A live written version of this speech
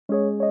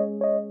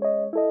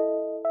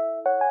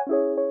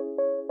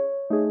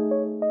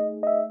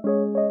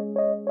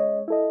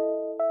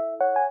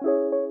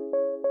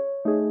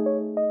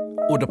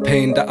All the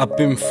pain that I've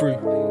been through.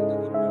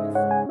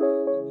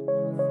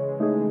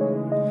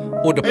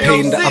 All the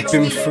pain that I've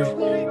been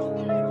through.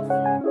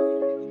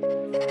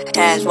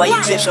 Why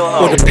you sit so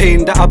hard? All the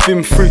pain that I've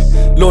been through.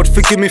 Lord,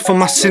 forgive me for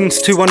my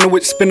sins too. I know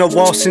it's been a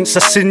while since I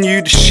seen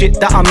you. The shit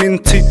that I'm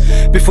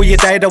into. Before you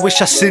died I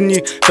wish I seen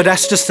you, but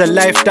that's just the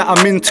life that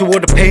I'm into. All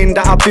the pain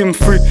that I've been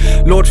through.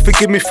 Lord,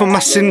 forgive me for my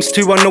sins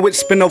too. I know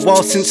it's been a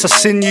while since I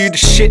seen you. The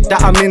shit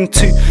that I'm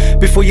into.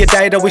 Before you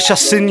died I wish I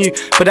seen you,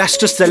 but that's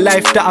just the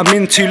life that I'm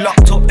into.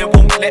 Locked up, they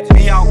won't let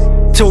me out.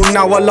 Till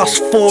now I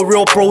lost 4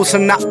 real bros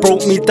and that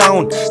broke me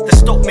down. They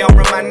stopped me on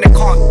remand, they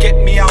can't get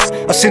me out.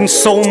 I seen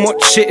so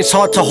much shit, it's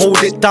hard to hold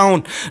it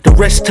down. The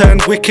rest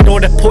turned wicked or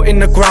they put in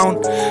the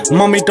ground.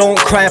 Mommy don't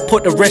cry, I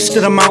put the rest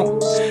of them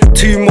out.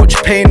 Too much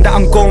pain that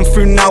I'm going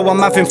through now. I'm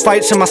having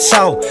fights in my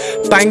cell,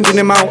 banging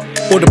him out.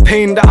 All the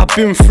pain that I've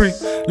been through.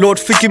 Lord,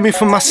 forgive me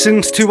for my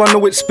sins too. I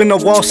know it's been a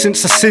while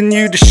since I seen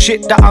you. The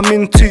shit that I'm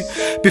into.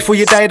 Before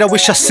you died I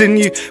wish I seen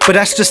you, but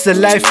that's just the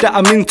life that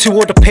I'm into.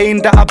 All the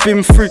pain that I've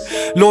been through.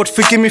 Lord,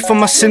 forgive me for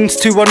my sins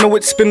too. I know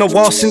it's been a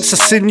while since I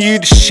seen you.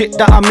 The shit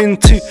that I'm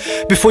into.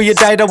 Before you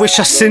died I wish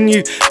I seen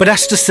you, but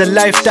that's just the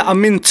life that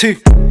I'm into.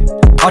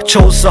 I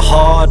chose the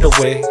harder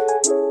way.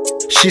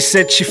 She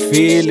said she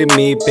feeling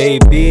me,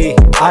 baby.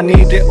 I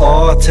need it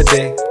all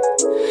today.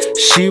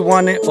 She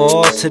want it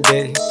all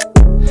today.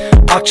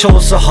 I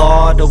chose the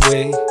harder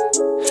way.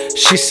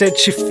 She said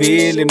she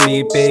feeling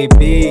me,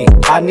 baby.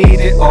 I need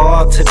it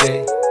all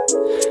today.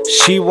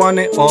 She want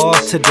it all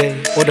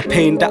today. All the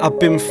pain that I've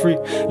been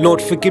through.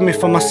 Lord, forgive me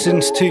for my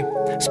sins too.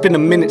 It's been a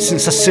minute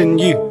since I seen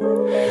you,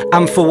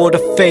 and for all the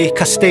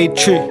fake I stayed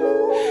true.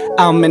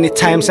 How many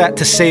times I had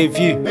to save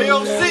you?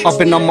 I've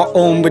been on my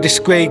own with this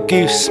grey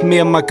goose. Me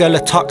and my girl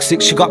are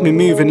toxic, she got me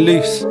moving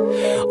loose.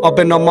 I've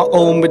been on my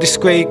own with this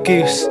grey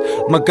goose.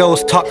 My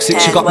girl's toxic,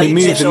 she got me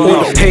moving loose.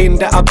 All the pain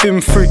that I've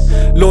been through.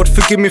 Lord,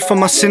 forgive me for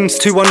my sins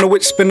too. I know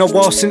it's been a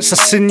while since I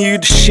seen you.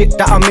 The shit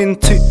that I'm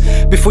into.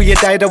 Before you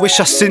died I wish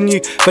I seen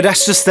you, but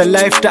that's just the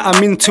life that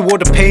I'm into. All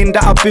the pain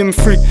that I've been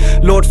through.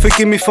 Lord,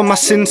 forgive me for my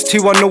sins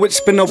too. I know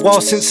it's been a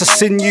while since I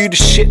seen you. The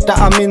shit that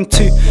I'm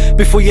into.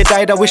 Before you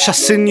died I wish I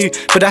seen you,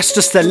 but that's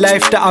just the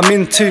life that I'm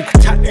into. I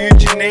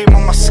tattooed your name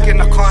on my skin,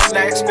 I can't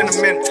lie, it's been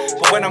a minute.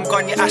 But when I'm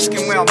gone you're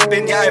asking where I've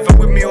been. You're either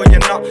with me or you're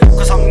not,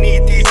 cause I'm knee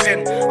deep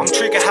in. I'm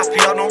trigger happy,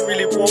 I don't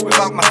really walk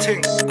without my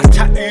ting. I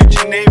tattooed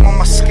your name on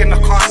my skin, I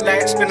can't lie,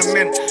 it's been a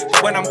minute.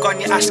 But when I'm gone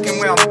you're asking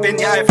where I've been.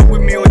 You're either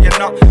with me or you're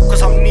not,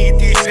 cause I'm knee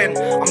deep in.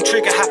 I'm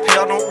trigger happy,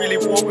 I don't really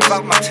walk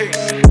without my ting.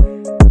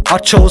 I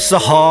chose the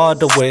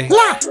harder way.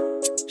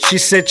 She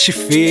said she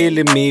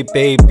feeling me,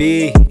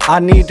 baby. I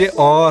need it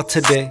all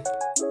today.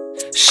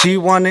 She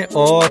want it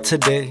all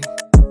today.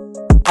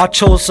 I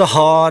chose the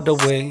harder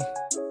way.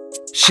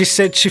 She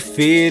said she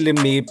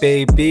feeling me,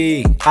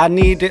 baby. I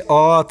need it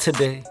all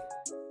today.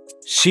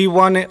 She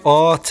want it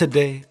all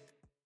today.